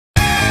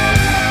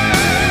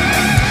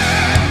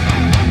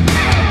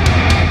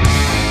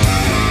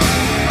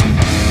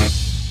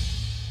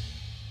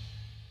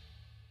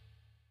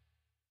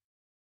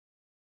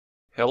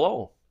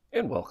Hello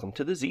and welcome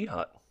to the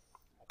Z-Hut.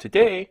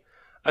 Today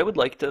I would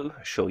like to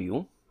show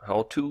you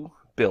how to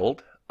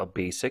build a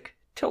basic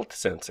tilt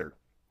sensor.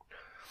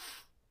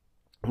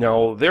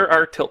 Now there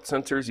are tilt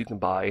sensors you can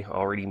buy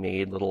already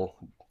made, little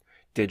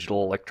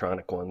digital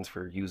electronic ones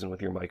for using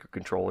with your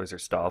microcontrollers or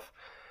stuff.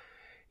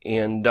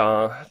 And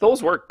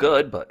those work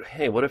good, but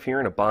hey, what if you're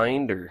in a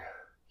bind or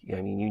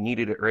you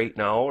needed it right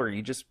now, or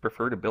you just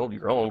prefer to build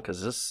your own?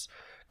 Because this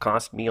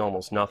cost me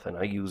almost nothing.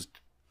 I used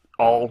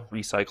all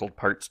recycled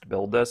parts to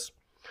build this,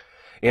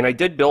 and I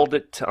did build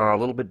it a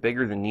little bit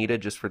bigger than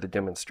needed just for the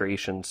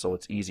demonstration so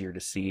it's easier to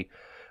see.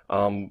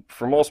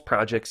 For most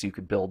projects you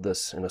could build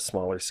this in a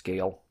smaller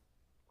scale,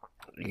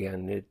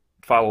 and it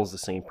follows the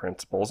same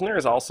principles, and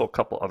there's also a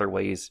couple other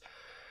ways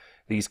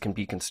these can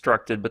be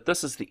constructed, but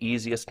this is the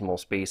easiest and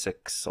most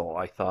basic, so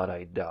I thought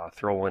I'd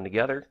throw one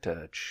together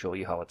to show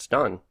you how it's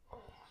done.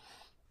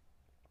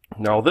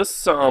 Now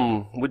this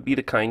would be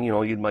the kind,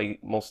 you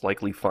might most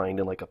likely find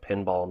in like a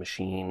pinball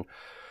machine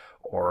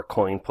or a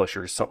coin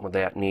pusher, something of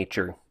that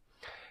nature.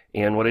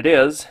 And what it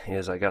is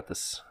I got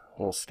this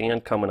little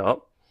stand coming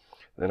up,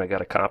 then I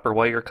got a copper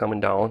wire coming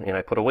down, and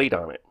I put a weight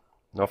on it.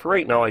 Now for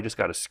right now I just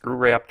got a screw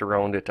wrapped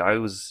around it. I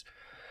was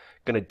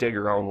going to dig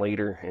around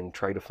later and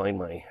try to find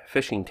my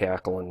fishing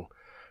tackle and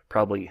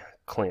probably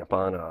clamp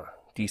on a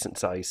decent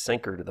sized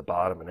sinker to the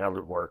bottom, and that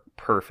would work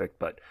perfect,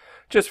 but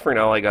just for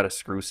now I got a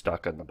screw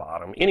stuck on the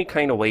bottom. Any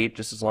kind of weight,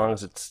 just as long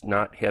as it's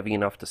not heavy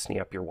enough to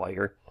snap your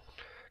wire,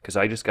 because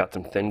I just got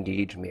some thin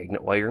gauge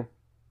magnet wire.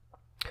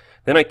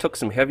 Then I took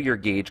some heavier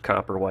gauge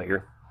copper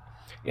wire,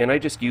 and I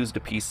just used a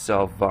piece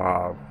of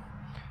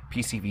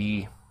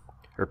PCV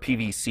or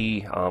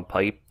PVC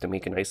pipe to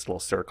make a nice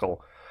little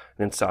circle,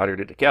 and then soldered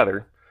it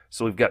together.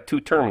 So we've got two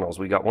terminals.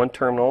 We got one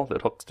terminal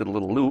that hooks to the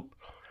little loop,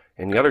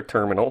 and the other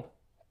terminal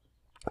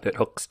that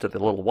hooks to the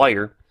little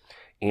wire.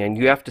 And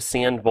you have to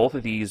sand, both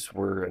of these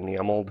were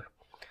enameled,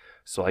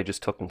 so I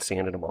just took and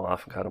sanded them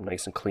off, got them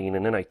nice and clean,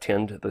 and then I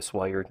tinned this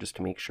wire just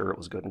to make sure it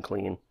was good and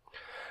clean. And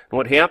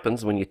what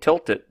happens when you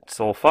tilt it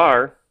so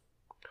far,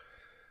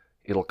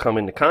 it'll come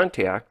into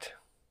contact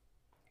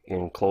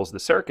and close the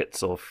circuit.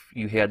 So if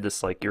you had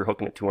this, like you're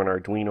hooking it to an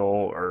Arduino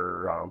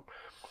or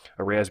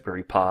a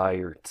Raspberry Pi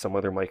or some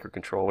other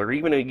microcontroller, or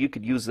even you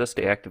could use this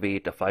to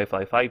activate a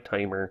 555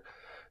 timer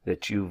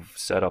that you've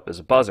set up as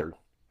a buzzer.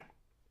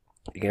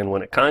 Again,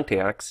 when it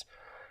contacts,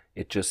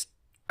 it just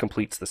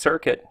completes the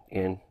circuit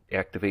and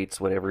activates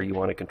whatever you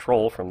want to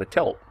control from the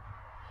tilt.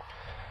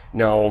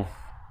 Now,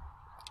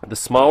 the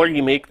smaller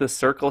you make this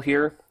circle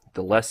here,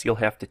 the less you'll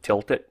have to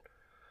tilt it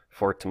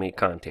for it to make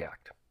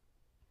contact.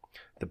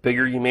 The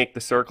bigger you make the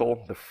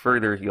circle, the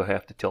further you'll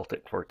have to tilt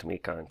it for it to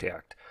make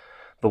contact.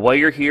 The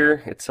wire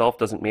here itself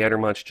doesn't matter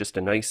much, just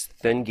a nice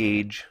thin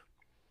gauge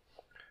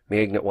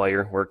magnet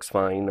wire works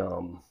fine.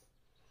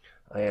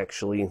 I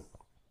actually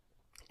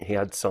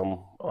had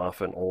some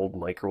off an old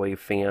microwave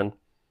fan,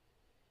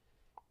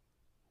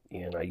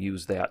 and I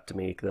used that to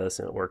make this,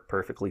 and it worked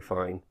perfectly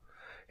fine.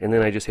 And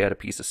then I just had a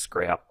piece of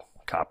scrap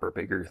copper,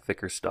 bigger,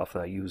 thicker stuff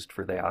that I used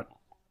for that.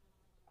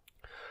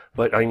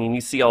 But I mean,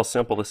 you see how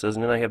simple this is.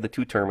 And then I have the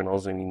two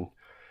terminals. I mean,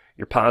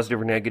 your positive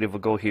or negative will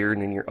go here,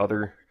 and then your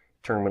other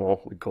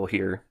terminal would go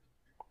here,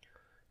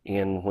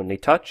 and when they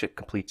touch, it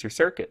completes your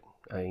circuit.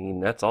 I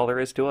mean, that's all there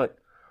is to it.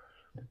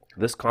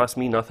 This cost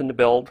me nothing to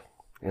build.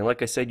 And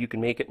like I said, you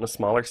can make it in a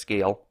smaller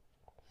scale.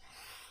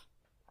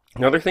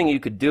 Another thing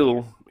you could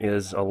do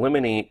is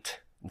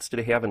eliminate, instead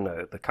of having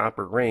the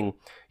copper ring,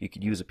 you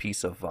could use a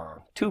piece of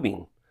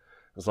tubing,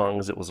 as long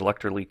as it was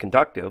electrically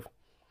conductive.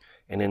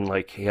 And then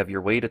like have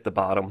your weight at the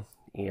bottom,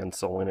 and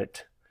so when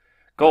it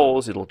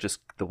goes,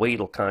 the weight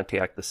will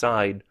contact the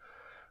side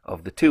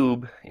of the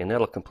tube, and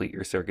that'll complete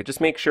your circuit.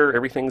 Just make sure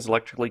everything's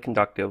electrically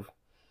conductive.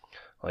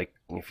 Like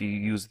if you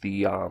use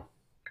the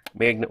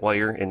magnet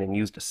wire and then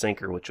used a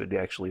sinker, which would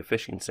actually, a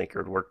fishing sinker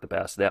would work the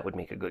best, that would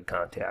make a good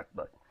contact.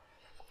 But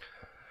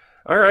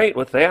alright,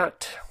 with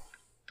that,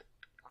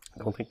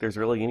 I don't think there's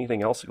really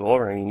anything else to go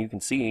over. I mean, you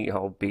can see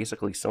how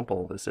basically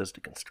simple this is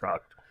to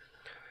construct.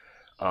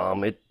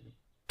 It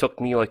took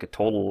me like a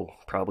total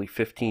probably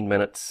 15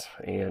 minutes,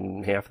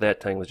 and half of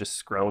that time was just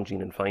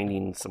scrounging and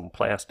finding some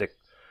plastic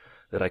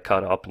that I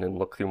cut up, and then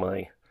look through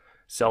my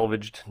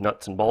salvaged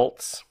nuts and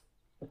bolts,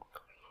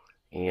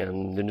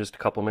 and then just a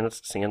couple minutes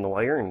to sand the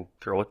wire and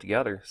throw it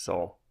together.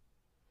 So,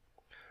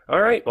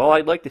 alright, well,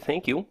 I'd like to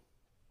thank you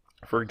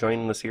for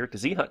joining us here at the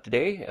Z-Hut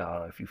today.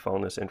 If you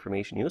found this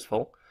information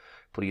useful,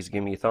 please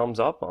give me a thumbs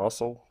up.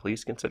 Also,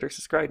 please consider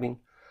subscribing.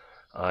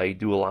 I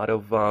do a lot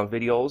of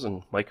videos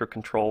and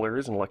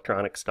microcontrollers and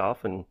electronic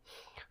stuff, and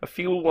a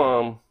few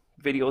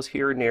videos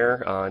here and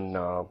there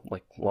on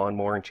like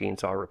lawnmower and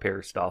chainsaw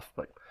repair stuff,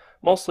 but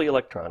mostly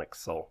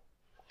electronics. So,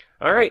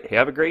 alright,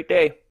 have a great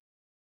day.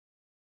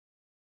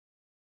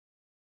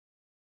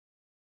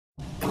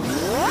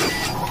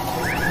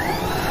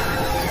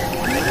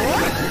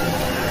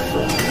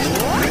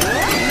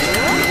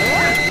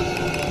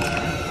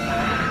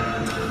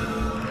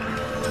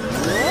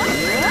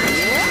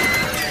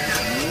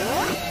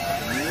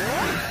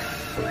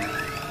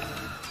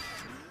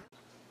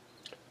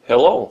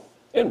 Hello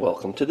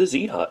to the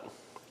Z-Hut.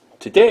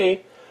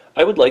 Today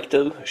I would like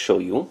to show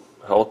you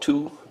how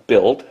to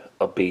build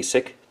a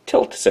basic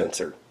tilt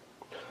sensor.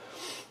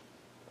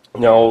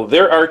 Now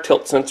there are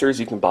tilt sensors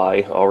you can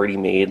buy already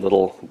made,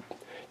 little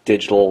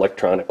digital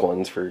electronic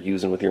ones for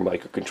using with your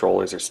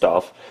microcontrollers or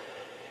stuff,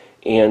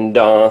 and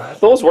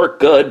those work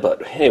good,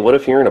 but hey, what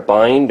if you're in a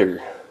bind,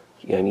 or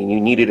I mean you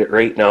needed it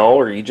right now,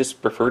 or you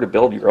just prefer to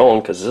build your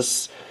own? Because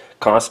this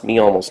cost me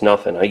almost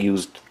nothing. I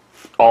used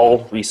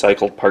all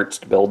recycled parts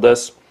to build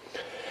this,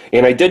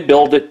 and I did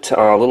build it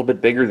a little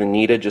bit bigger than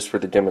needed just for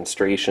the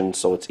demonstration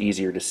so it's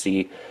easier to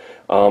see.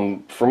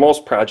 For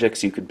most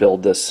projects you could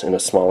build this in a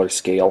smaller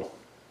scale,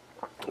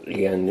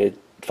 and it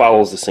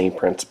follows the same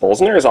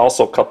principles, and there's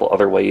also a couple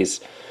other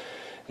ways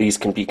these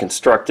can be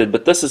constructed,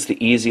 but this is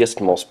the easiest,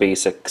 most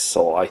basic,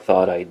 so I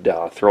thought I'd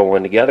throw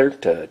one together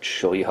to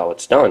show you how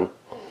it's done.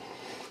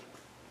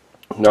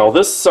 Now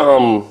this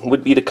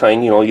would be the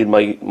kind you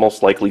might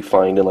most likely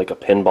find in like a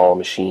pinball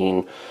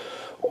machine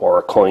or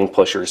a coin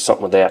pusher,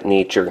 something of that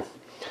nature.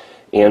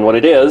 And what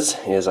it is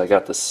I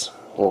got this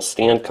little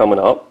stand coming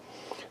up,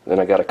 then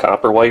I got a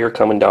copper wire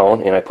coming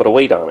down, and I put a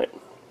weight on it.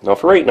 Now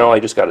for right now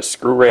I just got a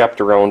screw wrapped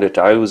around it.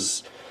 I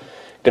was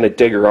going to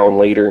dig around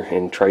later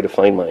and try to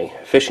find my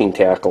fishing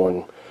tackle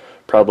and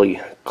probably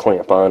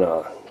clamp on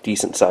a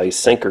decent sized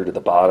sinker to the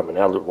bottom, and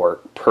that would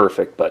work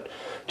perfect, but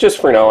just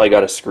for now I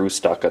got a screw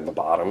stuck on the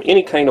bottom.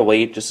 Any kind of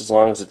weight, just as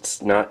long as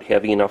it's not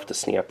heavy enough to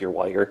snap your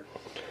wire,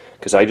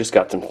 because I just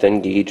got some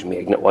thin gauge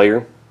magnet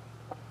wire.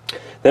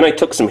 Then I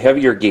took some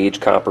heavier gauge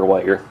copper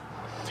wire,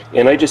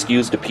 and I just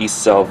used a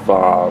piece of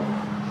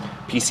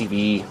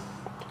PCV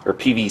or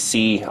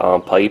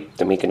PVC pipe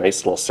to make a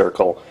nice little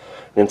circle,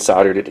 and then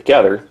soldered it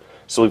together.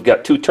 So we've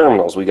got two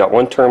terminals. We got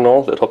one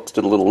terminal that hooks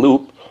to the little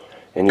loop,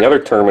 and the other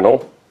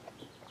terminal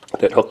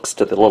that hooks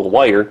to the little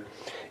wire.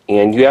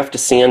 And you have to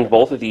sand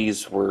both of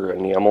these. Were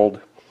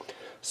enameled,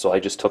 so I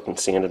just took and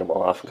sanded them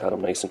off and got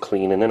them nice and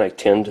clean. And then I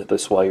tinned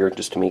this wire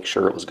just to make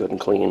sure it was good and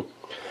clean.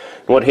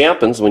 And what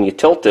happens when you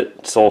tilt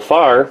it so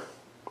far,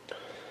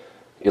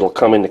 it'll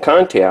come into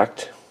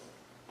contact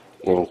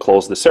and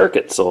close the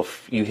circuit. So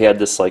if you had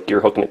this, like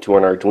you're hooking it to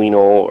an Arduino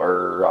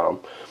or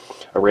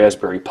a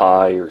Raspberry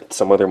Pi or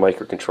some other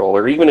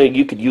microcontroller, even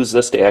you could use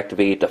this to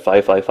activate a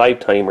 555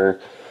 timer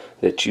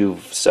that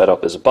you've set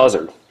up as a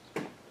buzzer.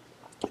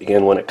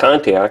 Again, when it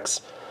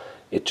contacts,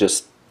 it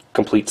just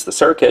completes the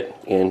circuit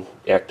and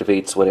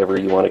activates whatever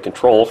you want to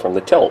control from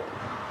the tilt.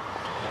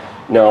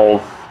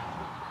 Now,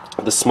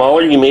 the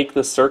smaller you make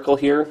this circle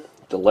here,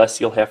 the less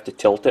you'll have to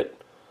tilt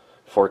it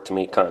for it to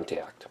make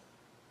contact.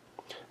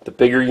 The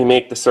bigger you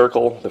make the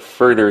circle, the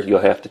further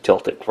you'll have to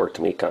tilt it for it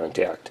to make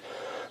contact.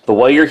 The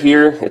wire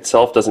here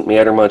itself doesn't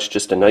matter much,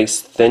 just a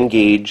nice thin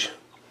gauge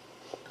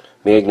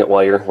magnet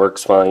wire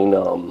works fine.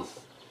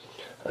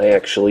 I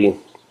actually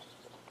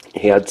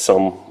had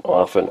some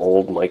off an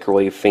old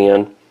microwave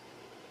fan,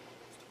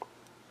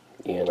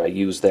 and I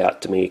used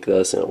that to make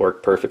this, and it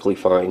worked perfectly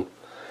fine.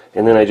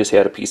 And then I just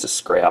had a piece of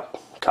scrap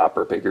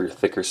copper, bigger,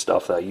 thicker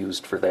stuff that I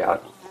used for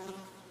that.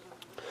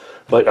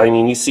 But I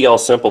mean, you see how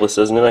simple this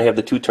is. And then I have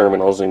the two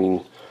terminals. I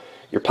mean,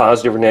 your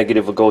positive or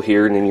negative will go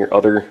here, and then your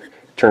other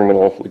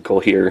terminal would go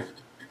here,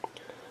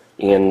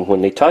 and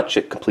when they touch,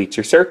 it completes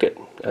your circuit.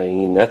 I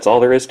mean, that's all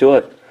there is to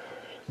it.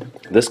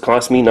 This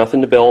cost me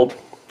nothing to build,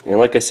 and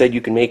like I said, you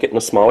can make it in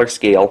a smaller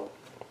scale.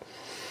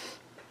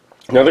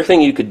 Another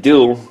thing you could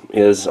do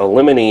is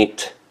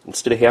eliminate,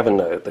 instead of having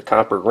the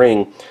copper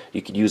ring,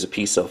 you could use a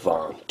piece of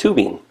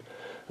tubing,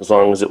 as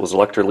long as it was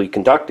electrically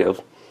conductive,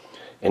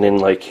 and then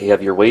like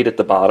have your weight at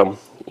the bottom,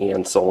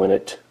 and so when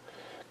it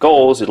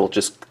goes,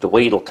 the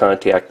weight will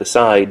contact the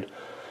side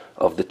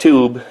of the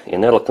tube,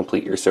 and that'll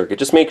complete your circuit.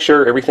 Just make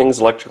sure everything's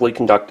electrically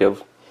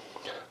conductive.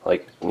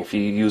 Like if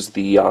you use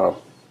the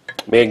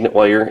magnet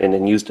wire and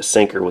then used a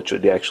sinker, which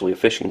would actually, a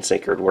fishing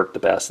sinker would work the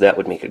best, that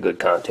would make a good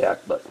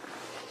contact. But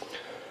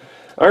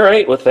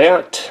alright, with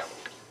that,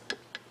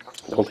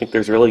 I don't think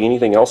there's really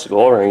anything else to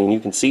go over. I mean, you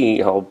can see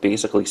how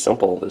basically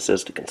simple this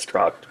is to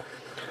construct.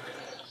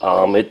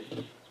 It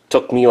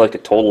took me like a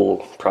total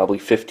probably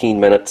 15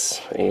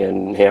 minutes,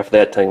 and half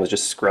that time was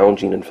just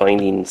scrounging and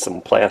finding some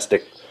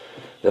plastic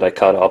that I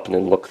cut up, and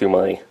then look through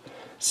my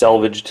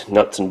salvaged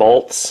nuts and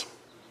bolts,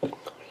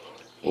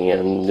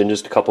 and then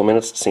just a couple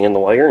minutes to sand the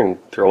wire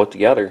and throw it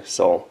together.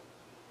 So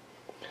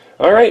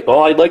alright,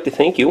 well, I'd like to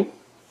thank you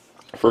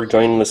for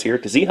joining us here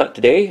at the Z-Hut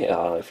today.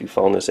 If you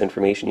found this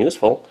information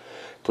useful,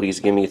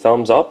 please give me a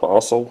thumbs up.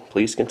 Also,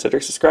 please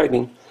consider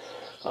subscribing.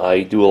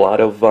 I do a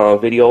lot of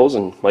videos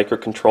and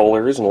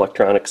microcontrollers and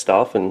electronic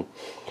stuff, and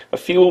a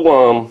few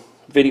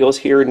videos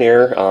here and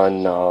there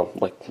on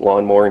like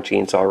lawnmower and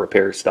chainsaw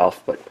repair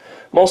stuff, but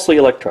mostly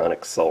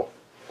electronics. So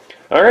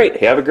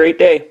alright, have a great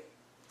day.